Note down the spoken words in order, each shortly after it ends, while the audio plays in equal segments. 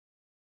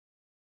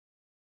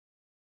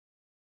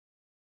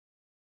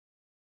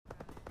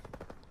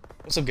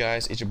What's up,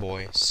 guys? It's your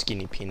boy,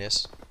 Skinny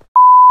Penis.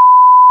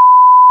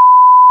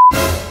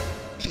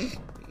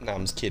 Nah,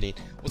 I'm just kidding.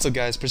 What's up,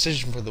 guys?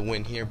 Precision for the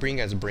win here, bringing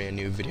you guys a brand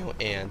new video,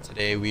 and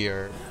today we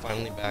are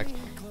finally back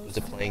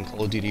to playing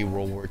Call of Duty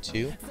World War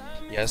II.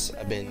 Yes,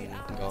 I've been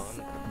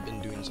gone. I've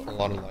been doing a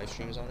lot of live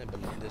streams on it,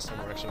 but this time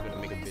we're actually going to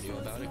make a video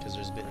about it because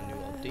there's been a new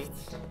update,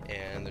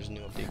 and there's a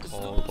new update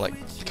called like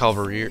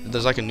Calvry.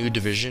 There's like a new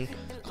division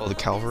called the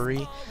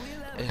Calvry.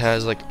 It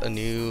has like a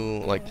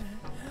new like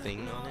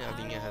thing on it. I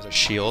think it has a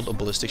shield, a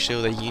ballistic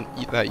shield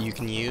that you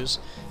can use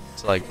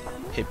to like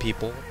hit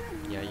people.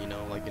 Yeah, you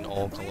know, like in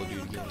all Call of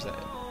Duty games that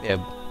they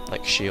have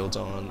like shields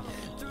on,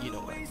 you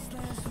know that.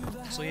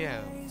 So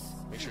yeah,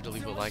 make sure to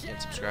leave a like and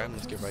subscribe.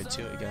 Let's get right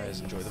to it, guys.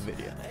 Enjoy the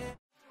video.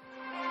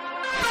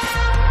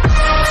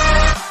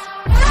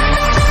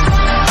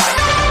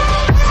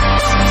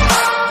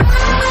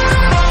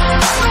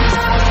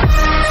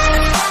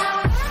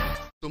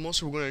 So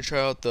mostly we're going to try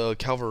out the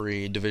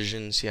Calvary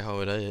division, see how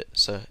it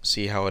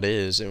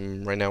is,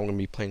 and right now we're going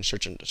to be playing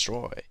Search and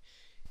Destroy,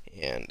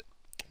 and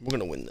we're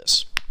going to win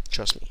this.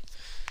 Trust me.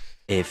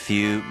 A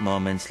few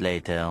moments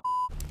later.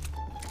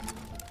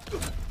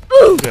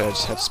 Okay, I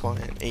just had to spawn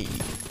in. Hey.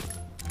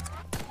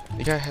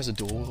 The guy has a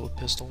dual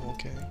pistol,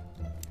 okay.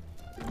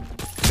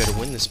 You better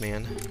win this,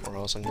 man, or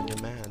else I'm gonna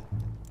get mad.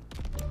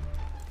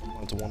 Oh,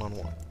 it's a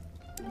one-on-one.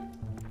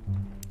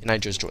 And I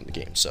just joined the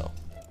game, so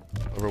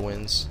whoever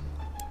wins,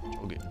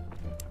 all good.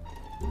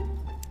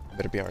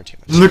 Better be our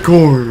team. In the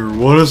corner,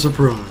 what a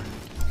surprise.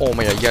 Oh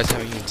my god, you guys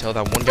haven't even tell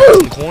that one guy's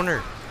in the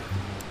corner.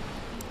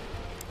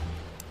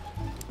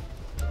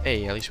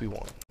 Hey, at least we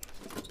won.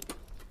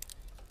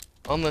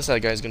 Unless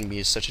that guy's gonna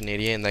be such an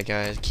idiot and that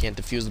guy can't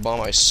defuse the bomb,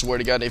 I swear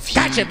to god, if he...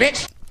 Gotcha,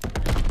 bitch!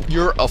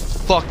 You're a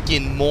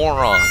fucking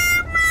moron.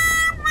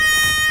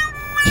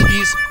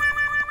 He's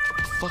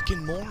a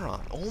fucking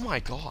moron. Oh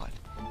my god.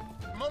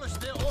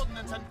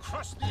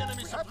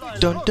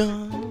 Dun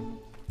dun.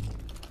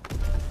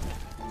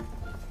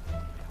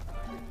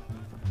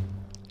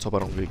 Let's hope I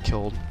don't get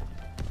killed.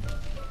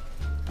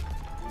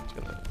 Just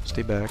gonna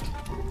stay back.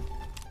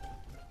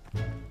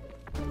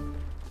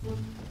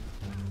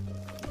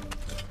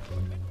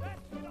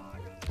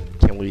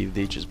 Can't believe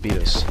they just beat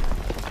us.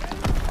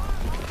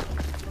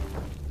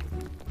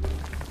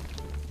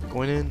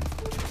 Going in.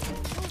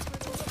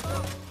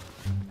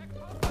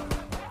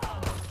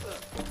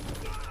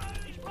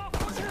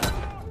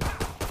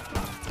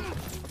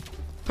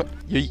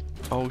 Yeet.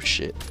 Oh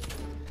shit.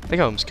 That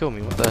guy almost killed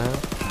me. What the hell?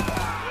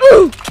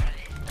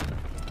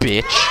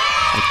 Bitch.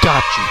 I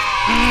got you.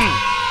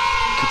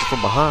 Get you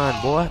from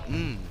behind, boy.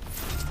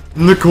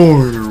 In the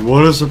corner,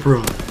 what a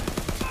surprise.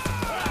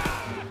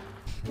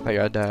 That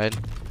guy died.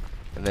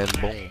 And then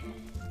boom.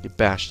 Get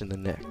bashed in the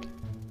neck.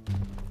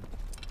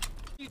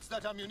 Needs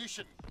that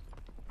ammunition.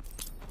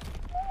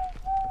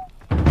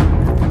 I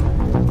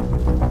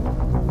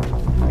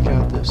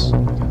got this. I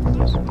got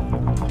this.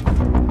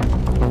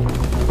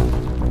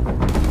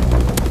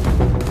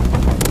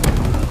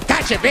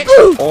 Gotcha, bitch!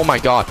 Oh my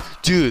god.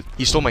 Dude,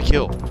 he stole my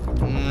kill. I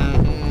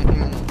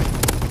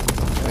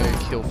got a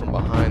kill from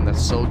behind. That's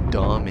so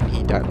dumb. And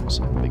he died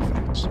also. Big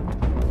facts.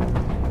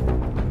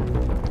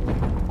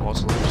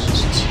 Also, there's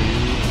just 2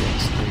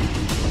 against 3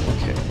 people.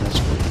 Okay, that's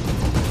great.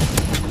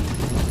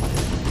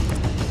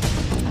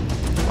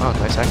 Wow,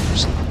 nice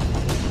accuracy.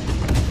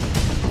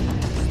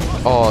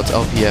 Oh, it's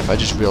LPF. I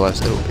just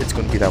realized it's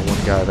going to be that one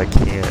guy that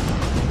can't.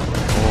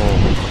 Oh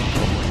my god.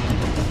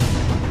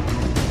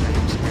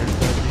 I'm scared of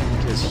that dude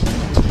because he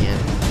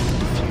can't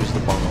defuse the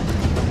bomb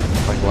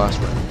like last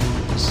round.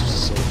 This is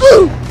so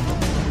sad.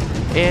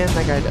 And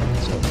that guy died,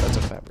 so that's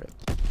a fat rip.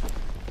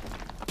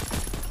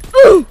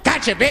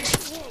 Gotcha, bitch!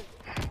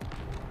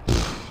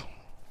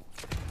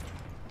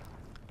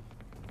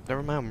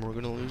 Never mind, we're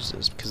gonna lose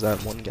this because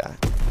that one guy.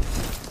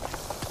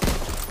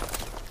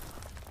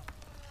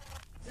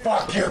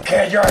 Fuck you,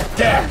 kid, you're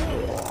dead!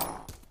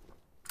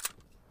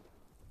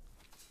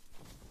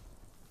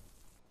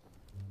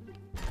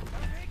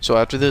 So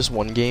after this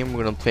one game,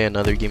 we're gonna play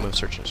another game of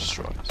Search and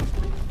Destroy,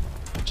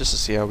 just to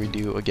see how we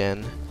do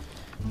again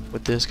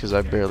with this, because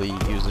I barely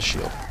use the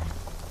shield.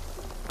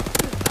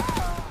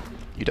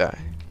 You die.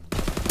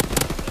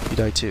 You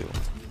die too.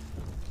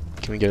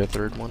 Can we get a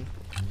third one?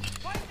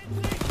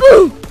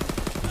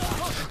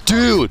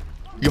 Dude!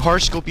 You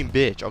hard scoping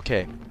bitch.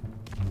 Okay.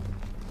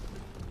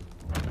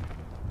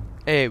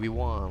 Hey, we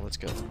won. Let's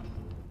go.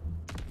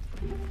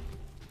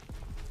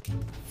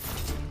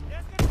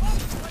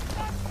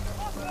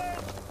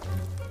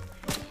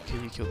 Okay,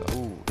 you killed that.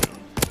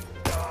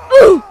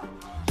 Ooh.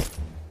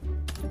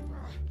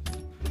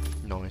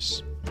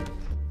 Nice.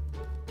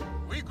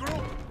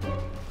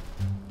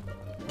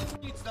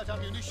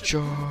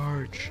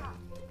 Charge.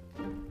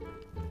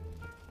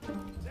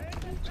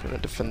 Just gonna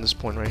defend this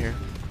point right here.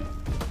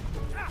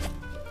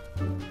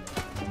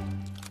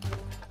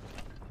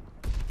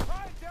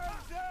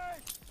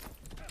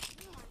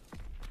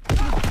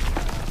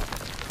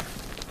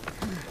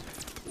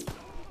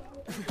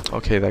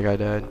 Okay, that guy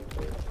died.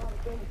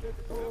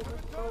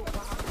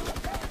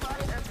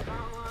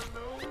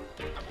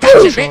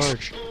 Gotcha, bitch!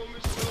 Charge.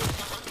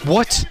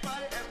 What?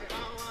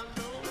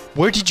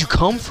 Where did you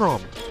come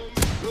from?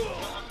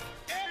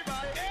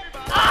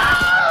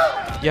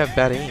 You have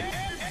bad aim.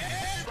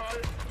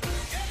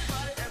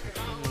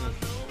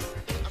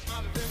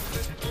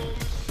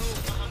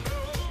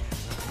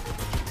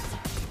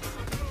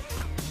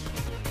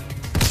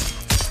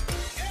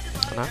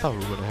 And I thought we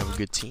were gonna have a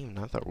good team, and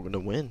I thought we were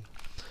gonna win,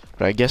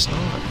 but I guess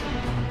not.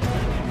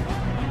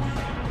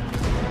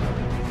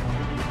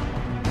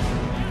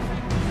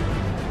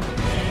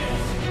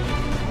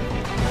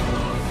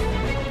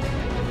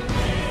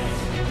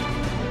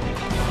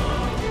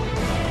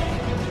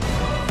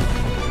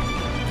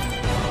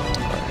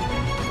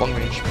 Long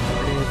range.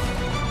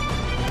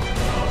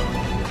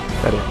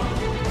 Better.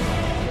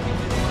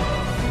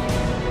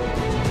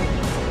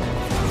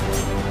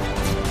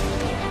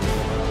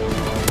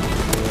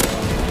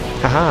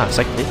 Haha,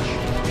 second bitch.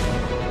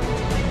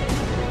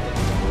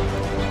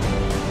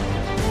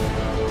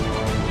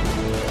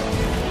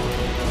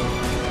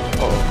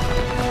 Oh.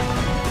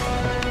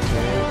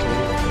 Okay.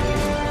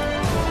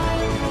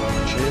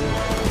 Chill.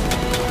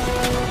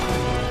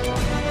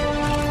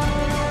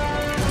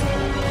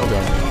 Oh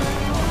god.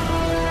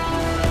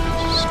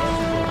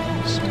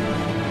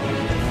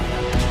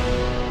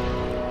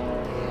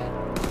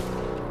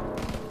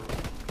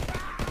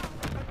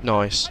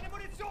 Nice.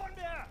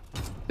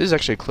 This is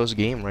actually a close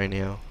game right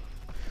now.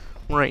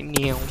 Oh,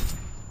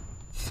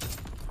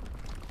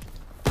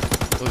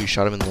 you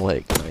shot him in the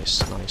leg.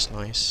 Nice, nice,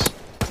 nice.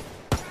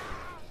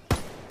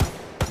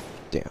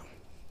 Damn.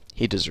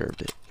 He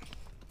deserved it.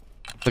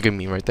 Look at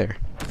me right there.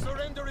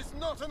 Surrender is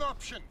not an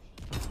option.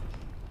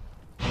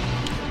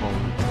 Oh.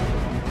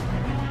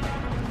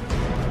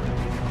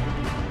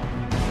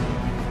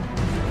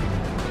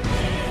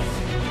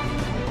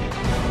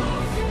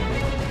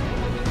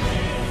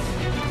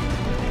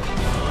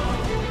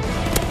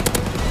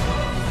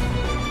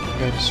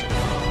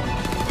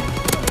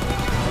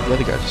 The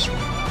other guy just.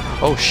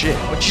 Oh shit!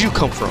 Where did you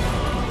come from?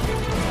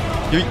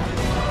 You.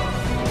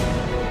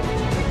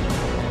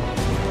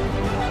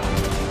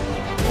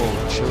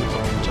 Oh, chill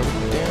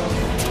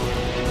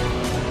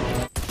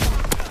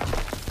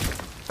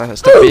down.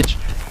 That's the bitch.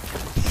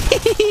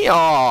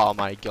 Oh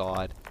my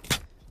god.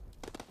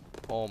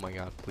 Oh my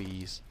god!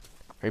 Please.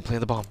 Are you playing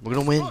the bomb? We're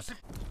gonna win.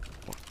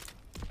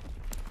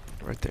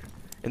 Right there.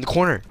 In the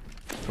corner.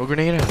 Throw a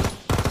grenade at him.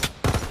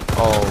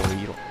 Oh,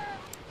 you don't.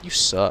 You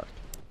suck.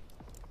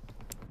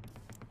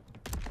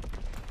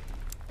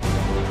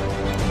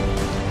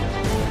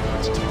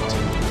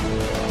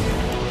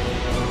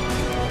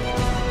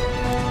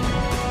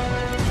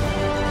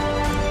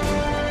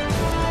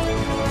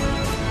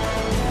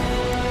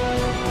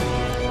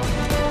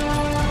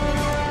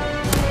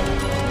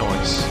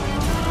 Nice.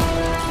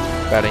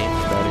 Bad aim,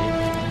 bad aim.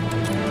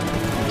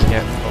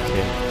 Can't.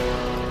 Okay.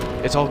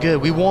 It's all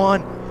good. We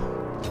won.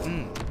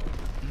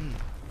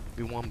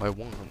 We won by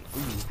one.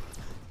 Ooh.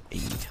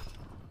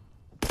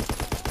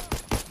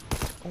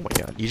 Oh my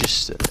god, you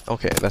just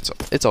okay,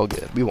 it's all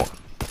good. We won.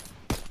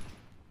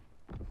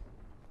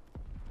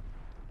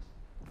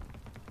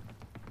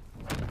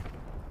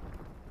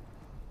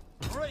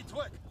 Great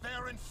work. They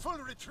are in full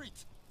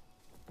retreat.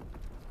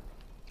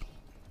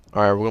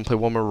 Alright, we're gonna play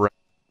one more round.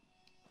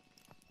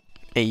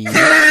 Hey. What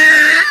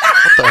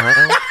the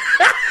hell?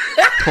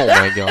 Oh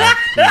my god,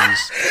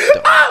 please.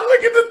 Don't. Ah,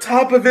 look at the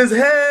top of his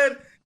head!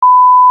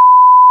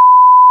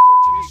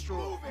 Search and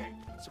destroy.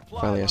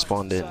 Finally I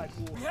spawned in.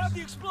 We have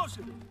the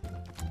explosive.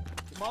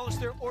 Demolish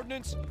their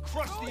ordnance,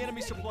 crush the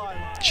enemy supply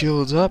line.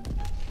 Shields up.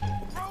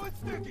 Throw it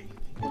sticky.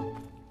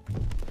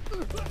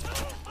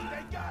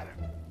 They got him.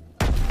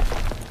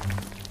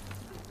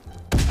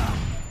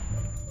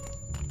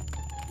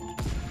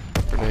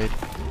 Grenade.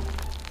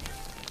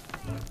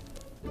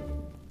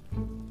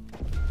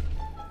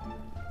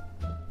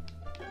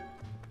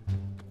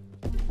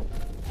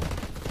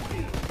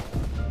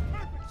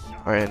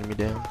 Alright, enemy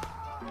down.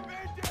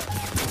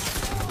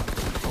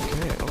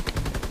 Okay.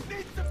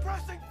 Need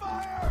suppressing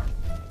fire.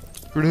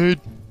 Grenade.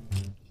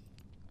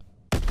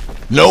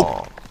 Nope.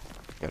 Oh,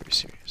 you gotta be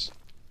serious.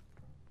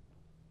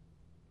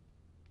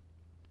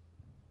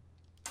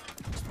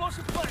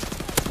 Explosive plant.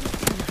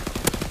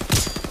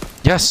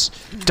 Yes!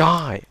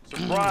 Die!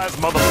 Surprise,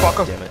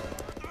 motherfucker. Damn it.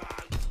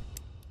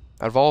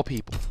 Out of all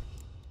people.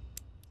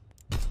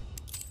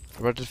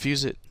 I'm about to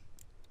defuse it.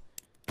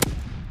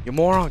 You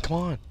moron, come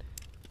on.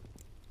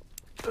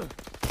 Come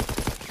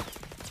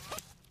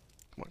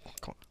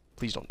on.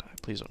 Please don't die.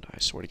 Please don't die. I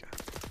swear to God.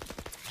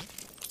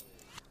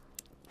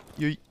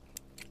 Yeet.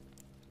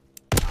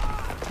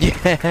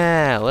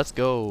 Yeah! Let's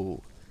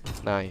go.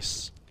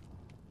 Nice.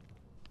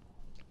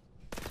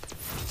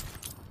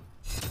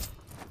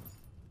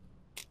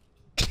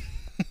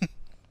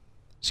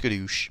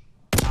 Skadoosh.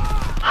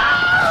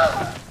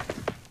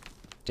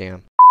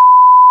 Damn.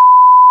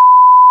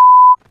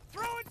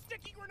 Throwing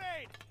sticky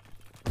grenade.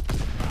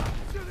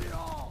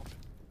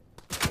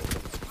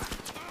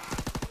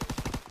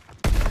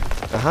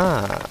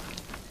 Aha!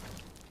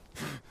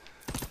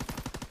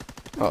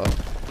 Uh-oh.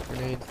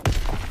 Grenade.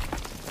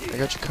 I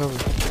got you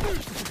covered.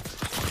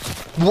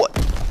 What?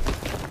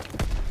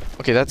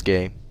 Okay, that's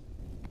gay.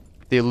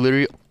 They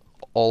literally,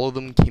 all of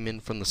them came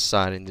in from the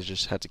side and they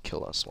just had to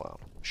kill us. Wow,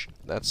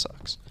 that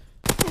sucks.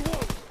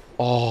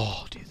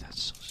 Oh, dude, that's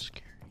so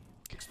scary.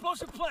 Okay.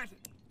 Explosive planted.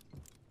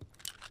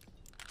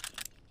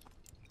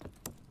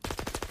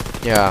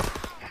 Yeah.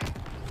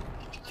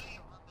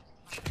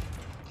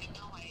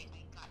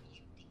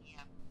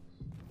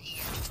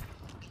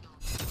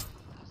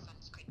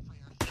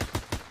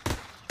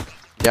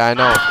 Yeah, I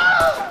know.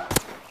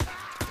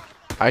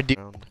 I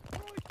do.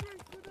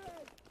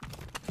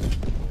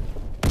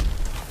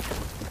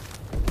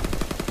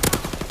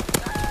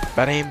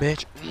 Bad aim,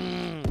 bitch.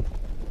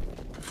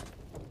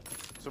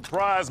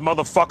 Surprise,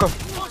 motherfucker.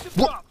 Explosive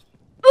dropped.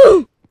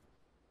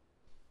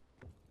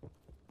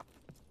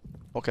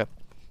 Okay.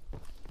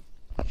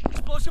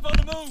 Explosive on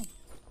the move.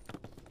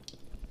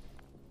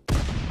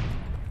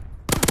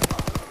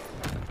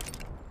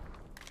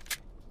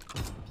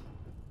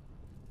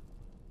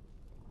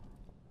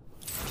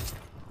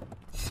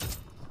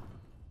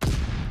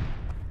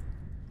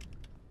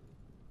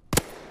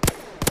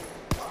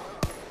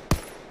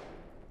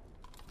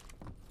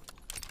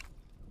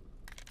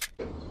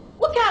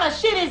 What kind of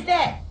shit is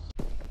that?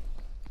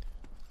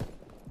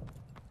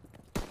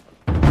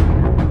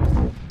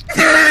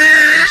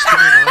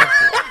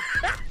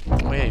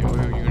 Oh yeah, you're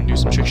gonna do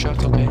some trick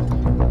shots? Okay. We're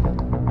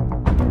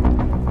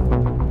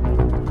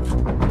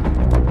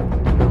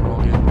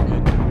all good, we're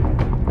good.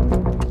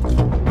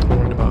 Don't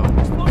worry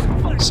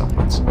about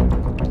science.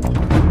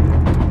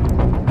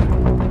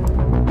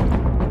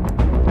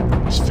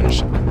 Just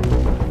finish it.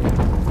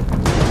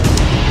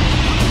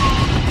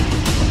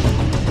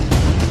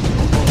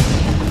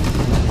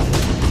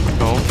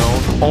 No, no.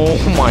 Oh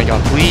my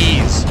god,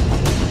 please!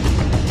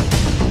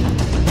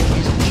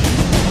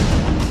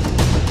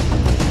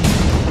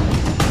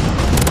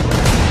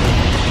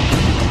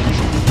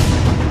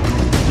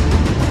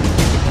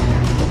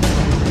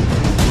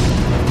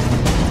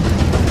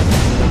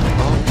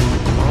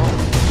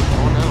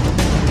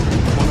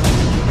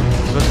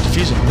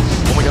 Confusing.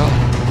 Oh my god.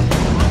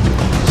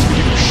 It's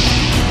ridiculous.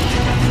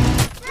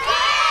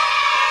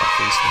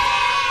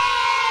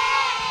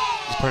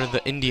 He's part of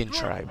the Indian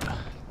tribe,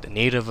 the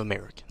Native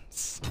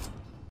Americans.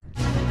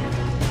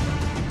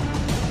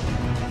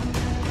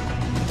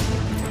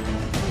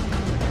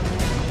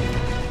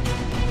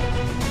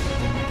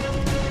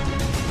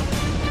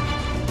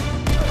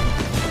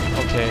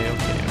 Okay.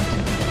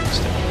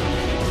 Stay.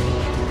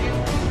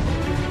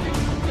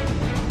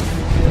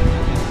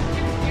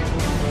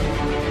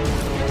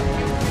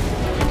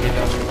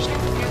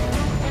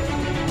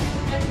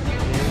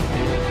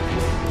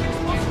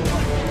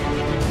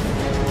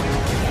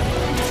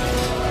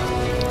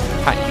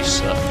 Hi, you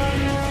suck.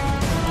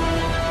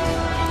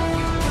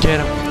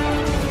 Get him.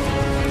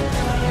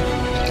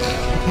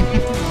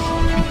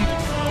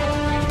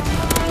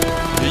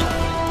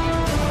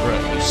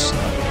 Right, you suck.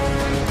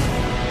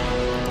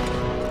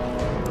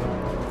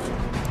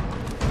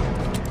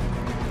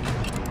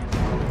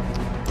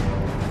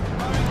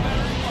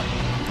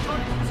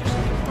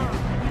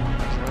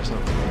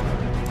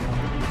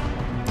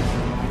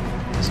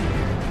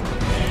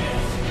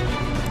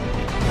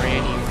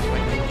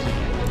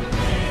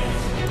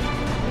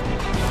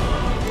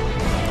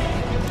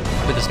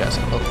 This guy's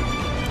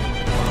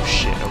oh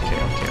shit,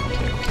 okay.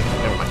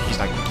 Never mind, he's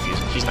not gonna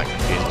confuse it. He's not gonna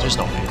confuse it. Just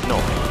no way.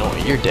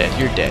 You're dead.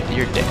 You're dead.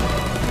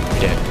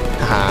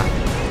 Haha.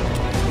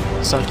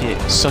 Suck it.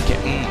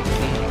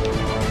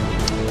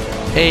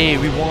 Hey,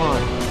 we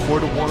won.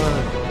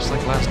 4-1. Just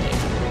like last game.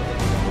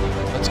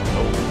 Let's go.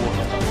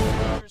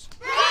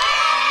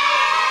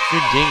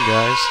 Good game,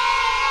 guys.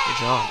 Good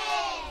job.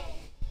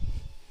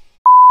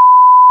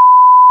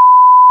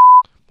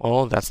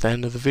 Well, that's the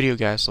end of the video,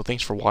 guys, so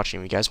thanks for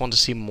watching. If you guys want to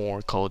see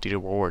more Call of Duty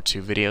World War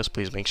II videos,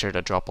 please make sure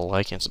to drop a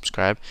like and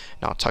subscribe,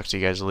 and I'll talk to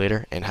you guys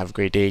later, and have a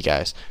great day,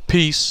 guys.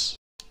 Peace!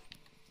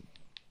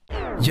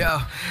 Yo,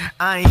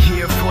 I ain't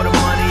here for the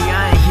money,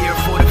 I ain't here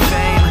for the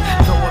fame.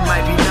 Though it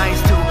might be nice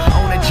to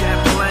own a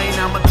jet plane,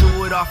 I'ma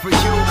do it all for you.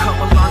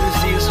 Come along and